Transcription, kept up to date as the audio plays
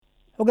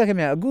ဟုတ်ကဲ့ခင်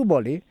ဗျ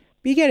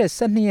အခုပေါ့လေပြီးခဲ့တဲ့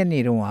12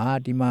ရက်နေ့တုန်းက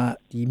ဒီ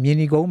မှာဒီမြင်း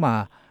ဒီကု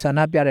န်းမှာဆန္ဒ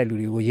ပြ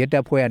တဲ့လူတွေကိုရဲတ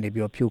ပ်ဖွဲ့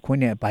ကနေပြီးတော့ဖြိုခွင်း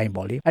တဲ့အပိုင်း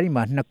ပေါ့လေ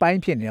အဲ့ဒီမှာနှစ်ပိုင်း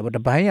ဖြစ်နေတာပေါ့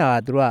တစ်ပိုင်းက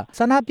သူတို့ကဆ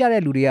န္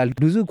ဒပြတဲ့လူတွေက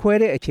လူစု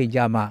ခွဲတဲ့အချိန်ကြ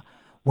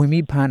မှာဝင်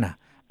ပြီးဖမ်းတာ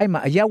အဲ့မှာ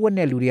အရက်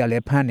ဝတ်တဲ့လူတွေက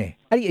လည်းဖမ်း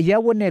တယ်အဲ့ဒီအရ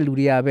က်ဝတ်တဲ့လူ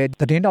တွေကပဲ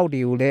သတင်းတောက်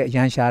တွေကိုလည်းအရ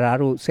န်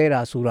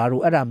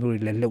ရှာတာတို့ဆဲတာဆူတာတို့အဲ့ဒါမျိုးတွေ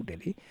လည်းလုပ်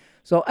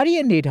တယ်လေဆိုတော့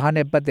အဲ့ဒီအနေ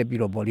ထားနဲ့ပတ်သက်ပြီး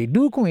တော့ပေါ့လေလူ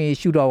ခွ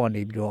င့်ရှုတော့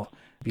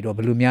ကနေပြီးတော့ဘ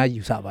ယ်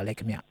လိုများယူဆပါလဲ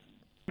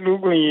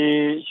ခင်ဗျလူခွင့်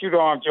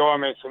ရှုတော့ပြောရ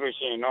မယ်ဆိုလို့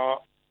ရှိရင်တော့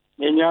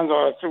ငင်းညမ်း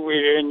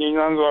စွာစုဝေးတယ်ငင်းည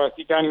မ်းစွာ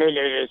စီတန်းလဲ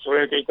လေတယ်ဆို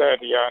တဲ့ကိစ္စ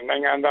တွေက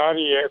နိုင်ငံသား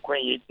တွေရဲ့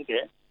အခွင့်အရေးဖြစ်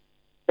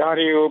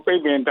တယ်ဒါတွေ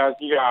ကိုပိတ်ပင်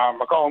တားဆီးတာ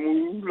မကော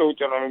င်းဘူးလို့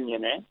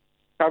ကျွန်တော်တို့မြင်တယ်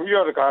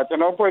နောက်ပြီးတော့တခါ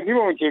ကျွန်တော်ဖွဲ့စ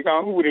ည်းပုံအခြေခံ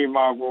ဥပဒေ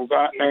မှာက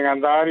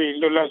နိုင်ငံသား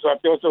တွေလွတ်လပ်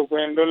စွာပြောဆိုခွ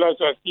င့်လွတ်လပ်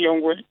စွာစ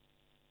ည်းရုံးခွင့်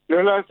လွ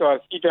တ်လပ်စွာ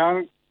စီ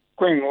တန်း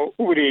ခွင့်ကို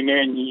ဥပဒေ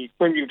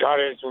နဲ့ညီခွင့်ပြုထား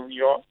တယ်ဆိုပြီး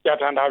တော့ပြဋ္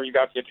ဌာန်းထားပြီး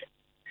သားဖြစ်တယ်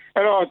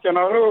အဲ့တော့ကျွန်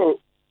တော်တို့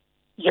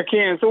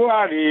ရခိုင်အစိုးရ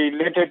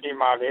တွေလက်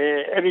ထက်ဒီမှာ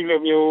လည်းအဲ့ဒီလို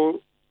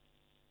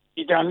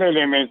မျိုးဒီတ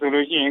န်းလဲလေမယ်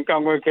ဆိုလို့ရှိရင်က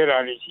န့်ကွက်ခဲ့တာ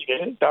တွေရှိ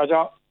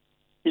တယ်ဒါကြောင့်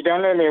ဒီ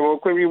တန်းလဲလေ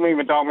ကိုခွင့်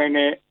ပြုမိတ်မတောင်း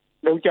မနဲ့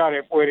လုံးကြ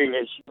တဲ့ပွဲတွေလ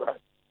ည်းရှိပါ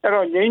တယ်အဲ့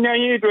တော့ငြိမ်းချ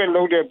မ်းရေး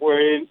အတွက်လုပ်တဲ့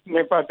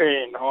ပွဲနဲ့ပတ်သက်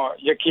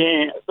ရင်တော့ရ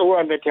ခိုင်အစိုး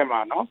ရလက်ထက်မှာ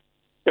နော်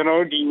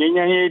ကျွန်တော်တို့ဒီငြိ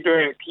မ်းချမ်းရေးအတွ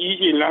က်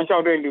ခီးကြီးလမ်းလျှော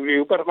က်တဲ့လူတွေ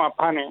ကိုပထမ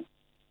ဖမ်း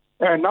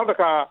တယ်နောက်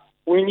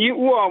တစ်ခါဝင်ကြီး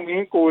ဦးအောင်မ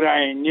င်းကိုယ်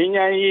တိုင်ငြိ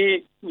မ်းချမ်း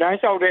ရေးလ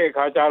မ်းလျှောက်တဲ့အ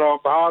ခါကျတော့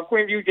ဘာခွ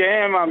င့်ပြုချက်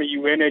မှ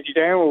မယူဘဲနဲ့ဒီ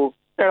တိုင်း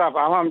ကိုအဲ့ဒါ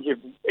ဘာမှ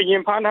မဖြစ်ဘူးအရ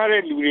င်ဖမ်း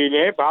ထားတဲ့လူတွေလ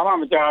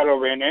ည်းဘာမှမကြားတော့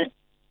ဘဲ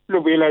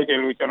နဲ့လွတ်ပေးလိုက်တယ်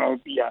လို့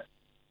ကျွန်တော်သိရ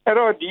တယ်အဲ့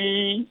တော့ဒီ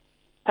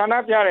ဌာ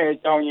နပြတဲ့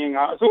အကြောင်းရင်းကအ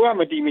စိုး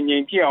ရမတည်မ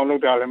ငြိမ်ဖြစ်အောင်လု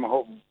ပ်တာလည်း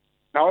မဟုတ်ဘူး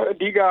နောက်အ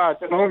ဓိ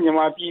ကကျွန်တော်မြန်မာ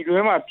ပြည်တွ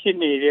င်းမှာဖြစ်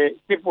နေ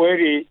တဲ့စစ်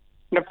ပွဲတွေ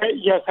နှစ်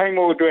ဖက်ရပ်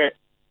ဆိုင်မှု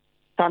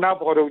အတွက်ဌာန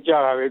ဖော်ထုတ်ကြ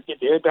တာပဲဖြစ်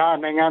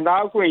တယ်ဒါနိုင်ငံ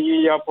သားအခွင့်အ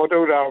ရေးရဖော်ထု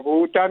တ်တာ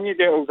ကိုတားမြစ်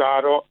တဲ့ဥစ္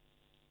စာတော့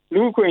လူ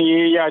အခွင့်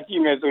အရေး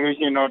ရကြည့်မယ်ဆိုလို့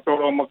ရှိရင်တော့တော်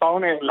တော်မကော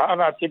င်းတဲ့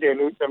လားအဖြစ်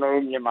တယ်လို့ကျွန်တော်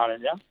တို့မြင်ပါ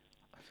တယ်ဗျာ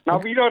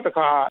နောက်ပြီးတော့တ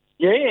ခါ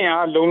ရဲ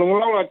ရင်က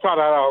လုံလောက်ချ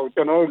ထားတာကို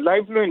ကျွန်တော်တို့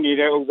live လွှင့်နေ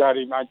တဲ့ဥစ္စာ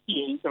တွေမှာကြ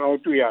ည့်ရင်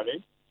ကျွန်တော်တို့တွေ့ရ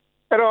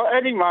တယ်အဲ့တော့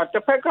အဲ့ဒီမှာ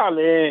တစ်ဖက်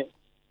ကလ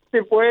ည်းစ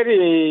စ်ပွဲတွေ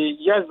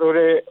ရက်ဆို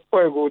တဲ့အ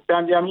ဖွဲ့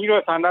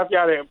ကိုတံပြန်ပြီးတော့ဆန္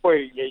ဒပြတဲ့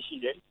အဖွဲ့တွေလည်း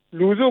ရှိတယ်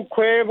လူစု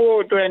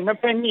ခွဲဖို့အတွက်နှစ်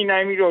ဖက်ညှိနှို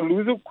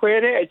င်းပြီးတော့လူစုခွဲ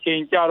တဲ့အ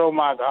ချိန်ကြာတော့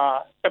မှသာ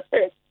တစ်ဖ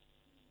က်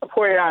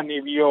အဖွဲ့ကနေ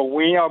ပြီးတော့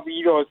ဝင်း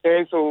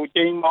ရောက်ပြီးတော့ဆဲဆိုကျ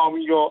င်းမော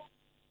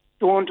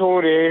င်းပြီးတော့တွန်း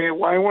ထိုး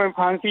တယ်ဝိုင်းဝန်းဖ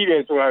မ်းဆီး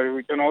တယ်ဆိုတာ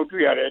ကိုကျွန်တော်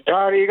တွေ့ရတယ်ဒါ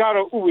တွေက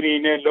တော့ဥပဒေ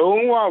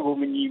နဲ့လုံးဝ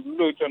ကိုမညီ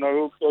ဘူးလို့ကျွန်တော်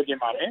တို့ပြောချင်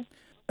ပါ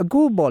တယ်အခု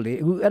ပေါ့လေ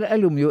အခုအဲ့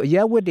လိုမျိုးအရ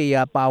က်ဝတ်တွေ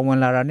ကပါဝင်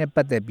လာတာနဲ့ပ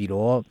တ်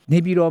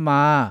သက်ပြီးတော့နေပြည်တော်မှာ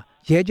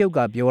ရဲချုပ်က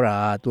ပြော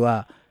တာသူ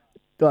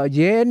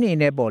ရဲ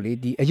အနေနဲ့ပေါ့လေ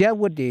ဒီအရက်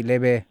ဝတ်တွေလည်း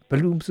ပဲ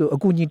ဘလူးဆိုအ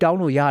ကူကြီးတောင်း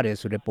လို့ရတယ်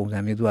ဆိုတဲ့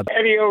ပုံစံမျိုးသူ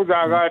ကအဲ့ဒီ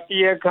ဥစ္စာက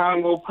တရား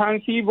ခံကိုဖ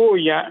မ်းဆီးဖို့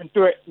ရန်အ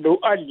တွက်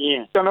လိုအပ်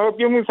ရင်ကျွန်တော်ပြ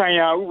ည်မှုဆိုင်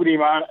ရာဥပဒေ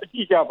မှာအတိ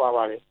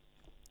အကျပါပါတ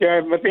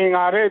ယ်မတင်ကြ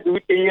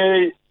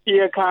တဲ့သူတ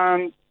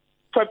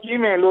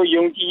ရားခံထွက်ပြေးမယ်လို့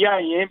ယုံကြည်ရ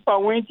ရင်ပ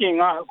တ်ဝန်းကျင်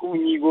ကအကူ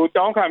အညီကို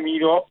တောင်းခံပြီး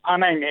တော့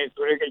အားနိုင်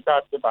တယ်ဆိုတဲ့ကိစ္စ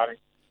ဖြစ်ပါ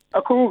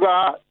တယ်အခု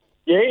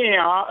ကရဲရင်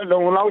အားအ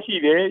လုံလောက်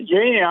ရှိတယ်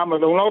ရဲရင်အား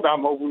မလုံ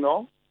လောက်တာမဟုတ်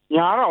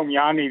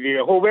ဘူးနော်များတော့များနေသေး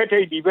တယ်ဟို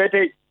ဘက်ထိပ်ဒီဘက်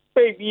ထိပ်ပိ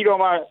တ်ပြီးတော့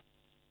မှ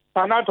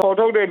ဌာ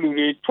နထော်ထုတ်တဲ့လူ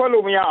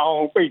တွေထွက်လို့မ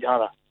ရအောင်ပိတ်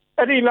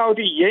ထားတာအဲ့ဒီ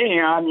လောက်ထိရဲရ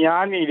င်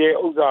အားများနေတဲ့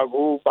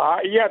ဥစ္စာကိုဘာ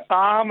အရက်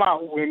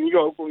သားမှဝင်ပြီး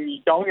တော့အကူအညီ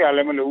တောင်းရလ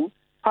ည်းမလို့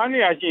ဖမ်း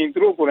ရရှိ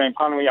ရင်သူတို့ကိုယ်တိုင်ဖ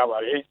မ်းလို့ရပါ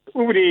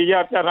တယ်ဥပဒေအ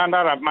ရပြဋ္ဌာန်း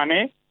ထားတာမှန်တ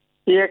ယ်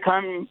တရားခံ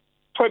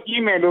ထွက်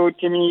ပြေး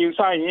မယ်လို့ထင်မြင်ယူ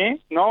ဆရင်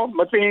နော်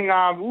မတင်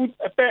ငါ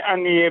ဘူးအသက်အ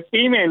န္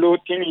တရာယ်ပေး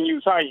မယ်လို့ထင်မြင်ယူ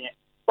ဆရင်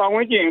ပတ်ဝ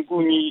န်းကျင်အကူ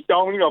အညီတော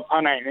င်းပြီးတော့ဖ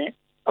မ်းနိုင်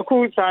တယ်အ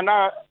ခုဌာ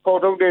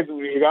နပေါ်ထုတ်တဲ့သူ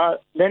တွေက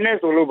လည်း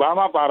နဲ့ဆိုလို့ဘာ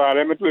မှပါတာ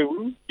လည်း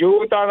မတွေ့ဘူး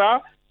ရိုး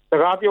သားတာစ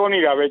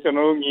ကားပြောနေတာပဲကျွန်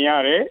တော်တို့မြင်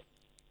ရတယ်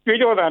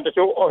ကြွေးကြော်တာ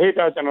တချို့အဟိတ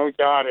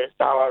ကျွန်တော်ကြားရ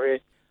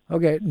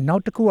တယ်ဒါပါပဲဟုတ်ကဲ့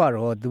နောက်တစ်ခု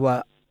ကတော့သူက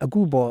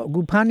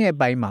အခုဖမ်းတဲ့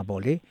အပိုင်းမှာ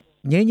ပေါ့လေ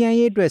ငြိမ်းချ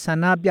မ်းရေးအတွက်ဆ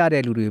န္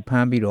ဒပြတဲ့လူတွေဖ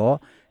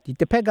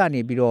မ်းပြီးတော့ဒီတစ်ဖက်က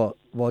နေပြီးတော့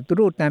သူ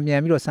တို့တံပြ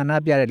န်ပြီးတော့ဆန္ဒ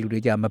ပြ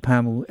တဲ့လူတွေကြမဖ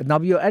မ်းဘူး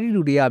နောက်ပြီးတော့အဲ့ဒီလူ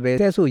တွေကပဲ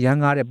ဆဲဆိုရ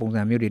မ်းကားတဲ့ပုံ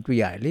စံမျိုးတွေတွေ့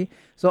ရတယ်လေ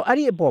ဆိုတော့အဲ့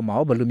ဒီအပေါ်မှာ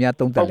ဘယ်လိုများ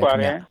သုံးသပ်လဲခင်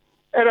ဗျ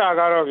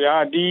အဲ့ဒါကတော့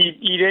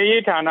ဗျာဒီပြည်ထ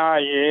ရေးဌာန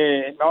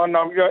ရဲ့နော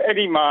က်ပြီးတော့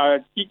အဲ့ဒီမှာ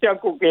ကြီးကြပ်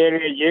ကုတ်ကဲ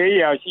တဲ့ရဲအ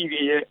ရာ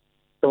ရှိတွေ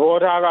ရဲ့သ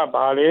ဘောထား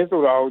ကဘာလဲဆို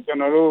တာကိုကျွန်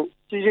တော်တို့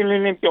ရှင်းရှင်း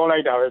လင်းလင်းပြော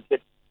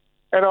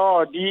လိုက်တာပဲဖြစ်အဲ့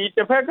တော့ဒီ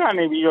တစ်ဖက်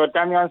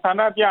ကနေပြီးတော့တံပြန်ဆန္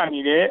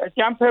ဒပြနေတယ်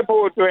အကြမ်း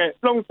ဖက်ဖို့အတွက်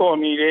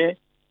လှုံ့ဆော်နေတယ်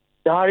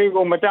ဒါ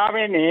တွေကိုမတား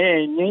ဘဲ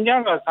နဲ့ငြိ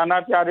မ်းချမ်းစွာဆန္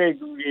ဒပြတဲ့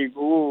သူ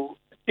တွေကို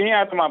တင်း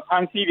အဓမ္မဖ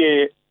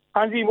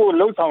မ်းဆီးဖို့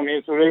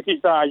လှုံ့ဆော်နေဆို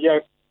တဲ့ကိစ္စအရ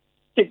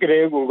တစ်က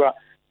လေးက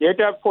ရဲ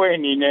တပ်ဖွဲ့အ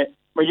နေ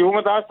နဲ့မယိုး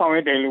မသား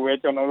ဆောင်ရွက်တယ်လို့ပဲ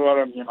ကျွန်တော်တို့က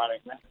တော့မြင်ပါ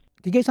တယ်ခင်ဗျ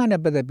ဒီကိစ္စနဲ့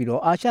ပတ်သက်ပြီးတော့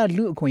အာရှ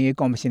လူအခွင့်အရေး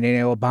ကော်မရှင်နဲ့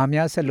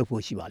ရောဘာများဆက်လုပ်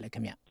ဖို့ရှိပါလဲခ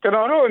င်ဗျ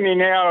ကျွန်တော်တို့အနေ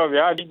နဲ့ကတော့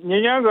ဗျာဒီငြိ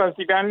မ်းချမ်း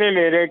စွာစီတန်းလေး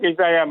လေတဲ့ကိစ္စ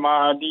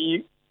ရမှာဒီ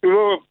သူ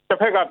တို့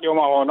တစ်ဖက်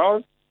ကပြောမှာပေါ့နော်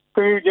ခွ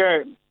င့်ပြုချ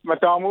က်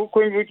မတောင်းဘူးခွ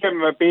င့်ပြုချက်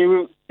မပေး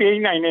ဘူးပေး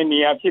နိုင်တဲ့နေ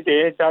ရာဖြစ်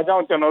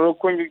တယ်ဒါကြောင့်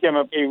ကျွန်တော်တို့ခွင့်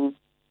ပြုချက်မပေးဘူး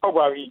ဟုတ်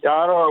ပါ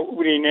ပြီဒါကတော့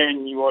ဥပဒေ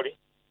နဲ့ညီပါလိမ့်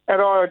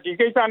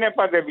အဲ့တော့ဒီကိစ္စနဲ့ပ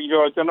တ်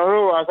သက်ပြီးတော့ကျွန်တော်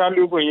တို့အာရှ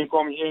လူခွင့်ရေး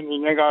ကော်မရှင်အနေ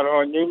နဲ့က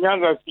တော့ငြိမ်းချ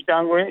မ်းစွာစီ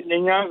တန်းခွင့်ငြိ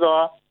မ်းချမ်း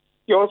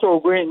စွာပြောဆို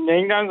ခွင့်ငြိ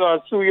မ်းချမ်း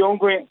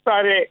စွာစုရုံးခွင့်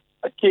စတဲ့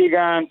အခြေခံ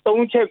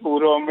၃ချက်ကို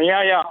တော့မရ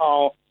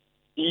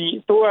အောင်ရ ဒီ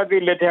တိုးအပ်သ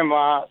ည့်လက်ထက်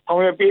မှာဆော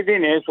င်ရွက်ပေးသ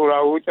င့်တယ်ဆိုတာ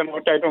ကိုကျွန်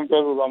တော်တိုက်တွန်း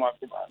ပြောဆိုသွားမှာ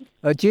ဖြစ်ပါတ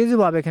ယ်ကျေးဇူး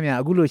ပါပဲခင်ဗျာ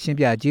အခုလိုရှင်း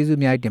ပြကျေးဇူး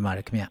အများကြီးတင်ပါတ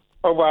ယ်ခင်ဗျာ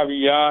ဟုတ်ပါပြီ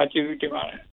ရာကျေးဇူးတင်ပါတယ်